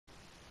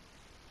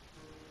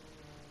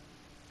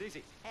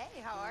Cece,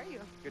 Hey, how are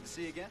you? good to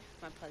see you again.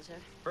 My pleasure.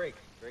 Great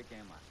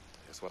game last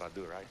night. That's what I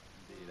do, right?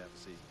 Indeed, have a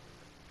seat.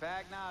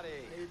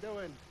 Pagnotti. How you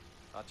doing?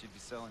 Thought you'd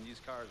be selling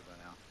used cars by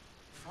now.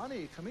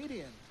 Funny,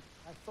 comedian.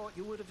 I thought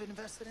you would have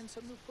invested in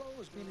some new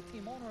clothes, being a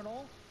team owner and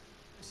all.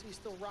 I see you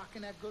still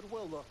rocking that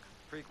Goodwill look.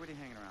 Freak, what are you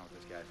hanging around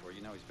with this guy for?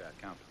 You know he's bad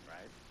company,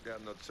 right?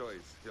 Got no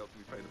choice. He helped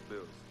me pay the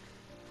bills.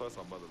 Plus,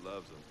 my mother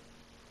loves him.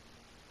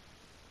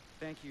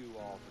 Thank you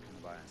all for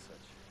coming by on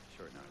such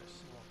short notice.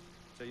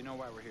 So you know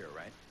why we're here,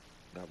 right?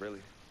 Not really.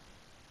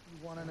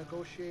 You want to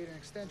negotiate an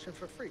extension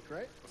for Freak,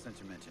 right? Well, since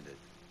you mentioned it.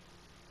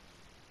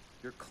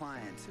 Your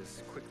client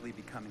is quickly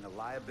becoming a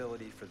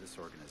liability for this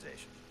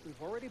organization.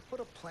 We've already put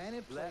a plan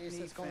in Let place me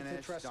that's going to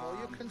finish, address all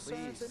your Dom,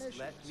 concerns please, and issues.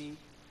 let me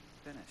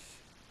finish.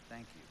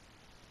 Thank you.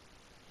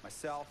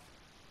 Myself,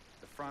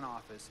 the front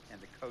office, and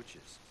the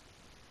coaches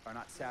are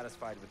not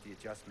satisfied with the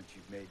adjustments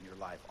you've made in your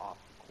life off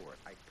the court.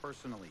 I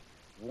personally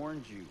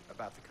warned you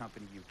about the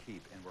company you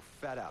keep, and we're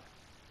fed up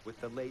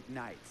with the late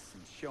nights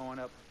and showing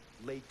up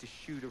late to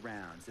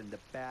shoot-arounds and the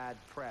bad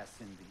press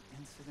and the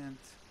incident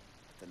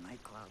at the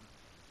nightclub.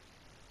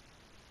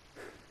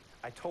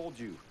 I told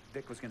you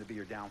Vic was going to be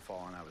your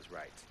downfall, and I was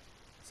right.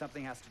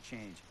 Something has to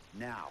change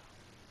now,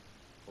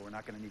 or we're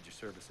not going to need your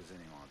services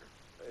any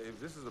longer. If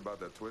this is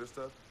about that Twitter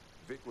stuff,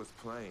 Vic was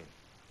playing.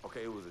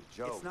 Okay, it was a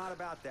joke. It's not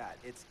about that.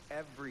 It's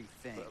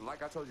everything. But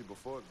like I told you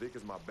before, Vic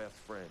is my best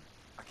friend.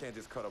 I can't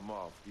just cut him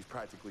off. He's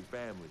practically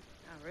family.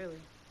 Not really.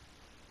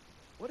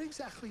 What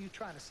exactly are you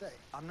trying to say?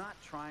 I'm not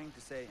trying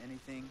to say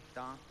anything,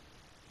 Dom.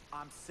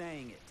 I'm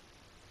saying it.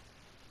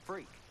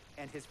 Freak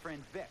and his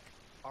friend Vic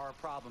are a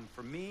problem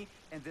for me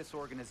and this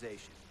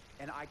organization.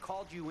 And I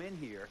called you in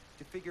here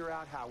to figure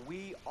out how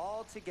we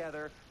all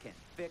together can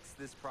fix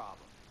this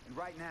problem. And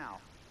right now,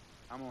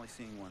 I'm only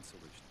seeing one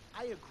solution.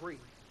 I agree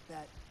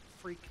that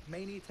Freak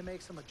may need to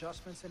make some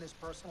adjustments in his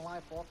personal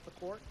life off the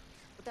court,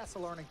 but that's a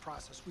learning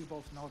process. We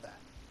both know that.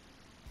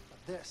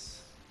 But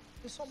this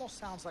almost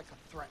sounds like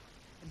a threat.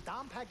 And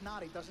Dom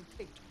Pagnotti doesn't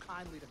take too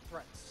kindly to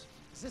threats.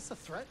 Is this a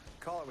threat?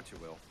 Call it what you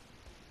will.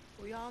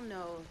 We all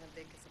know that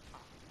Vic is a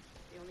problem.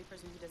 The only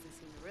person who doesn't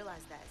seem to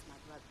realize that is my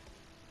brother.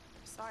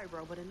 I'm sorry,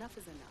 bro, but enough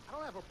is enough. I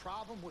don't have a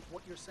problem with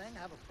what you're saying. I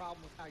have a problem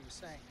with how you're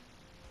saying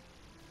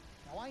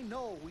it. Now, I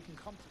know we can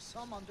come to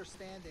some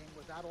understanding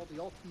without all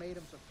the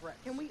ultimatums or threats.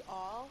 Can we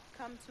all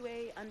come to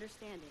a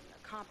understanding,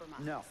 a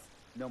compromise? No,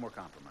 no more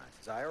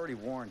compromises. I already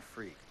warned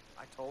Freak.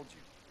 I told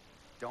you.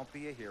 Don't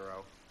be a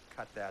hero.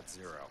 Cut that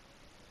zero.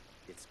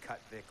 It's cut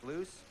Vic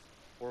loose,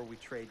 or we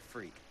trade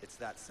Freak. It's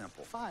that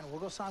simple. Fine,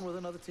 we'll go sign with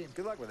another team.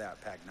 Good luck with that,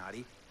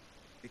 Pagnotti.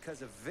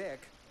 Because of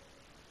Vic,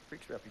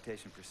 Freak's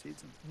reputation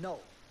precedes him. No,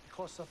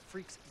 because of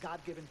Freak's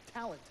God-given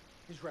talent,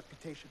 his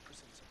reputation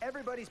precedes him.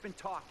 Everybody's been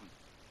talking.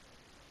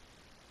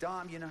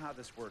 Dom, you know how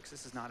this works.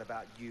 This is not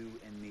about you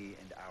and me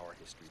and our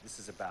history. This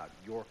is about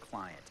your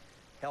client.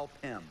 Help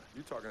him.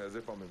 You talking as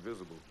if I'm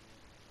invisible.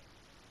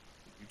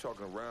 You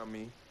talking around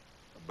me,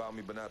 about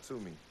me, but not to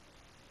me.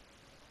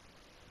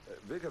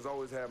 Vic has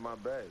always had my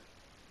back.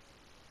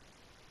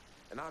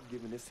 And I've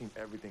given this team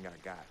everything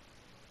I got.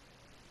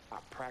 I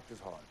practice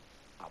hard.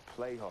 I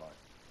play hard.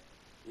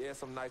 Yeah,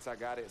 some nights I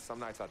got it, some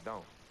nights I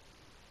don't.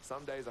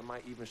 Some days I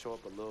might even show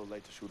up a little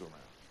late to shoot around.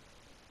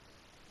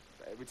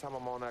 But every time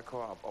I'm on that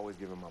court, I've always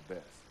given my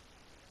best.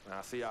 And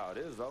I see how it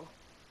is, though.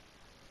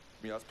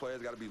 I mean, us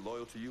players got to be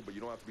loyal to you, but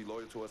you don't have to be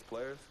loyal to us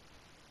players.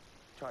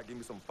 Try to give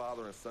me some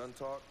father and son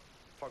talk,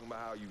 talking about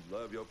how you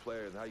love your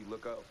players and how you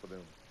look up for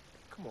them.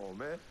 Come on,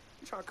 man.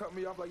 You trying to cut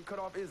me off like you cut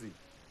off Izzy.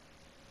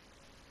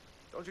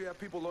 Don't you have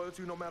people loyal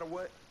to you no matter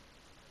what?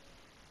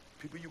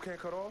 People you can't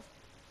cut off?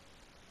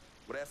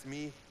 Well, that's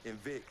me and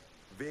Vic.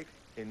 Vic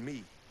and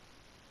me.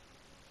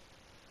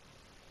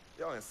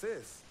 Y'all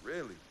insist,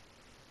 really.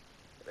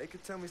 They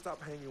could tell me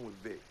stop hanging with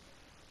Vic.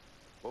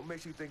 What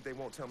makes you think they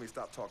won't tell me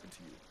stop talking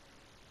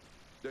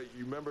to you?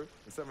 You remember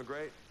in 7th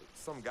grade?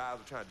 Some guys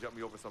were trying to jump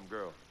me over some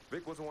girl.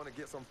 Vic was the one to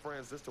get some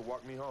friends just to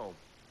walk me home.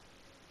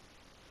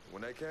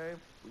 When they came,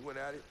 we went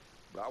at it,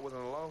 but I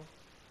wasn't alone.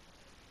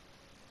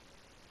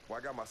 When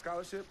I got my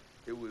scholarship,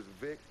 it was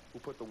Vic who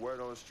put the word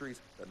on the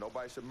streets that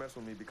nobody should mess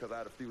with me because I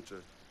had a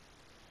future.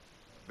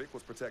 Vic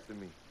was protecting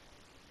me.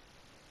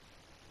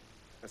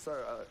 And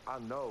sir, I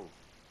know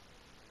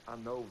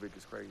Vic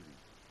is crazy.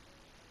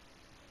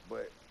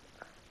 But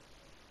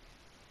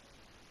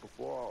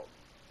before all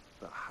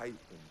the hype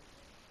and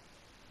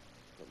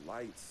the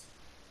lights,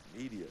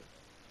 media,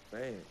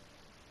 fans,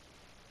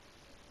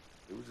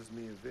 it was just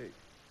me and Vic.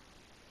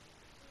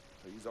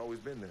 He's always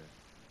been there.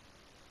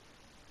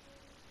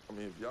 I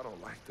mean, if y'all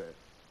don't like that,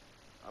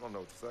 I don't know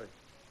what to say.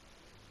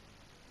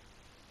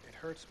 It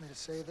hurts me to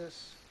say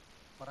this,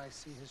 but I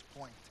see his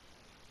point.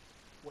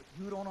 What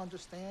you don't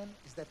understand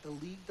is that the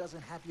league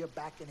doesn't have your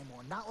back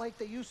anymore. Not like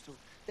they used to.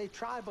 They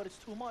try, but it's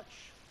too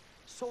much.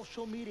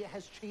 Social media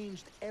has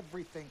changed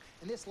everything.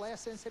 And this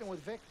last incident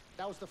with Vic,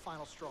 that was the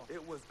final straw.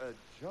 It was a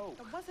joke.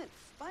 It wasn't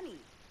funny.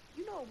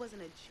 You know it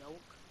wasn't a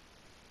joke.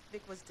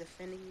 Vic was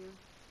defending you,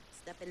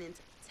 stepping in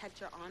to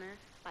protect your honor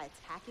by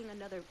attacking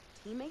another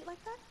teammate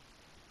like that?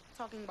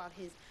 talking about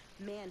his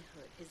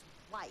manhood, his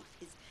wife,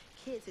 his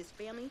kids, his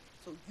family,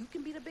 so you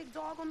can be the big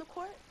dog on the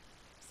court?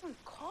 It's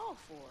uncalled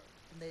for.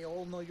 And they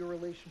all know your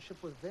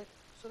relationship with Vic,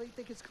 so they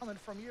think it's coming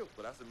from you.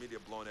 But that's the media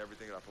blowing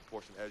everything out of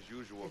proportion as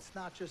usual. It's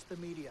not just the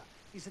media.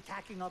 He's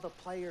attacking other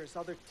players,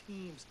 other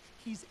teams.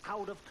 He's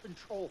out of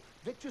control.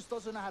 Vic just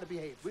doesn't know how to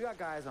behave. We got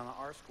guys on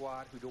our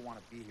squad who don't want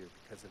to be here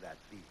because of that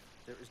beef.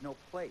 There is no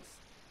place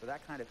for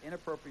that kind of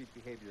inappropriate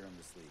behavior in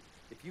this league.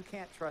 If you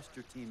can't trust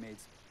your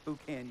teammates, who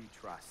can you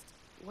trust?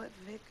 What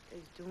Vic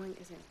is doing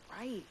isn't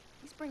right.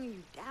 He's bringing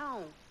you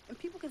down, and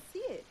people can see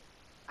it.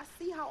 I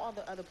see how all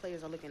the other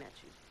players are looking at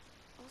you.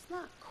 Oh, it's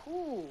not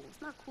cool.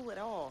 It's not cool at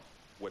all.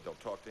 What, don't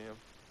talk to him?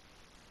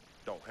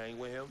 Don't hang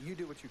with him? You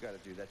do what you got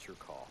to do. That's your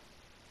call.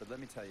 But let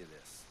me tell you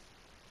this.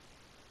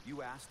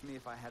 You asked me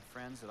if I had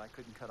friends that I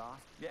couldn't cut off?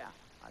 Yeah,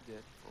 I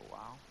did for a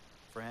while.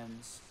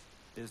 Friends,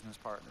 business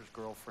partners,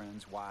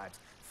 girlfriends, wives,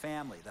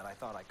 family that I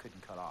thought I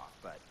couldn't cut off.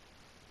 But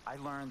I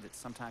learned that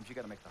sometimes you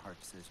got to make the hard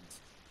decisions.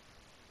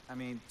 I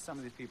mean, some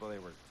of these people, they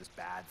were just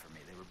bad for me.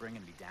 They were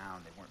bringing me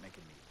down. They weren't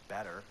making me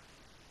better.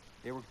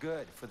 They were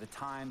good for the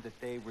time that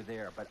they were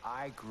there. But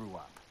I grew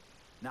up,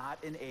 not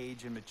in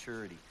age and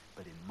maturity,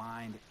 but in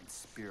mind and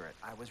spirit.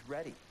 I was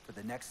ready for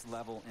the next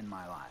level in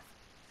my life.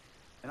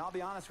 And I'll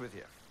be honest with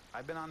you,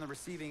 I've been on the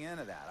receiving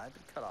end of that. I've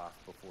been cut off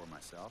before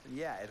myself, and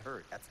yeah, it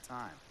hurt at the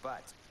time.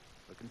 But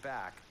looking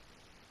back,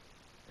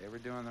 they were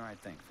doing the right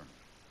thing for me.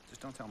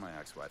 Just don't tell my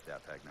ex-wife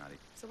that, Pagnotti.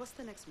 So what's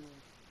the next move?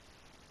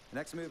 The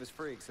next move is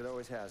freaks. It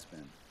always has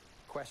been.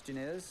 Question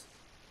is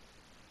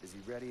he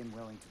ready and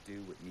willing to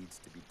do what needs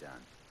to be done?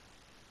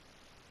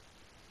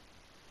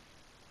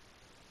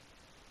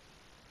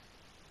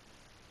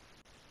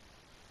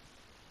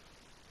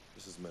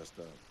 This is messed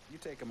up. You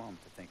take a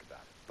moment to think about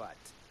it, but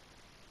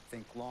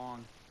think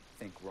long,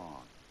 think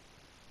wrong.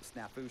 The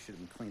snafu should have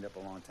been cleaned up a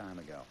long time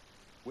ago.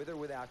 With or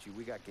without you,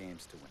 we got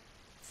games to win.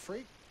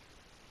 Freak,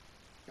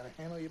 gotta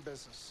handle your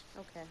business.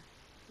 Okay,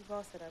 you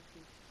boss it up,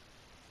 Pete.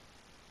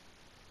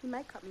 You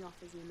might cut me off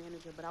as your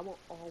manager, but I will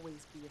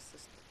always be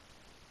assistant.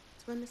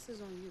 Twin, this is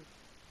on you.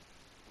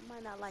 I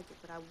might not like it,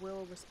 but I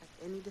will respect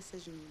any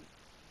decision you make.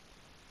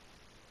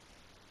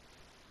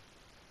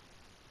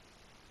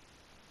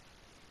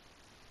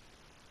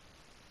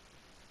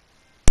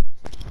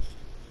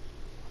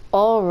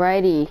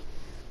 Alrighty,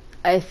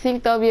 I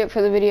think that'll be it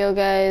for the video,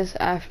 guys.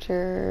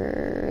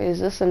 After,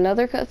 is this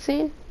another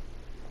cutscene?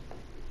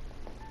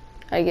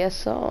 I guess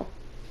so.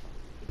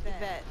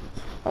 Bet.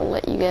 I'll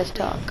let you guys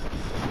talk.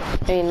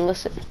 I mean,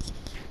 listen.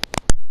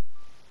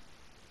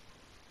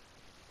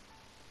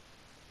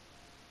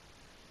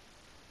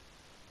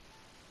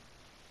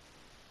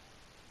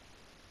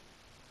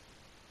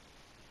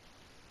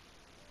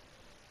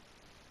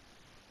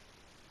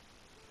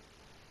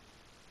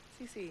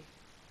 Cece,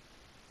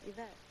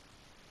 Yvette,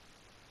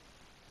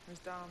 where's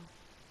Dom?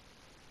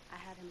 I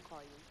had him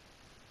call you.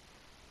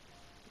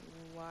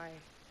 Why?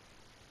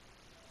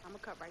 I'm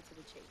gonna cut right to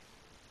the chase.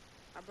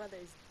 My brother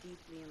is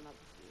deeply in love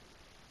with you,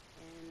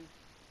 and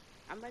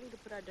I'm ready to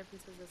put our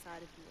differences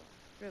aside if you will.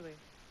 Really?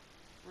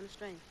 On a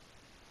string.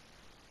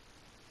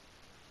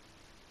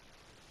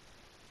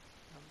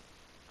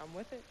 I'm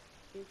with it.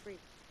 Being free.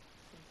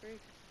 I'm free.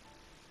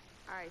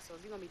 Alright, so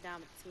if you're gonna be down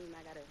with the team,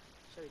 I gotta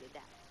show you the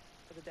dap.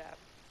 For the dab.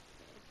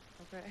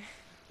 Okay.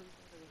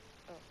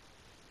 Oh.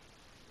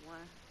 1,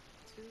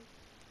 2,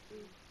 3,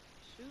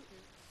 shoot,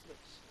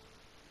 switch.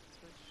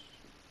 Switch.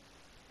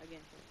 Again.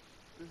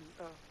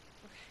 Oh.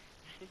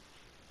 Okay.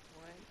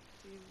 1,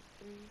 2,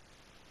 3.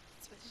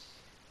 Switch.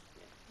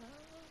 Yeah.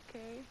 Oh,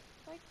 okay.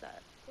 Like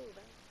that. Cool,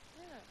 right?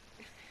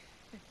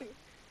 Yeah.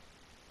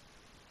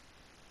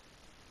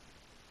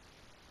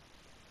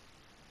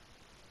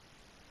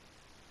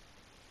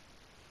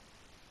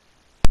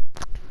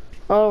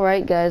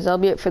 Alright guys, that'll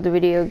be it for the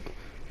video.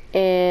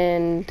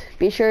 And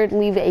be sure to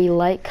leave a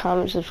like,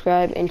 comment,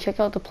 subscribe, and check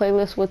out the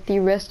playlist with the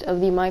rest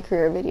of the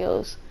MyCareer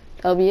videos.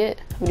 That'll be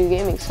it. Video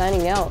Gaming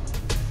signing out.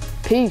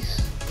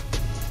 Peace.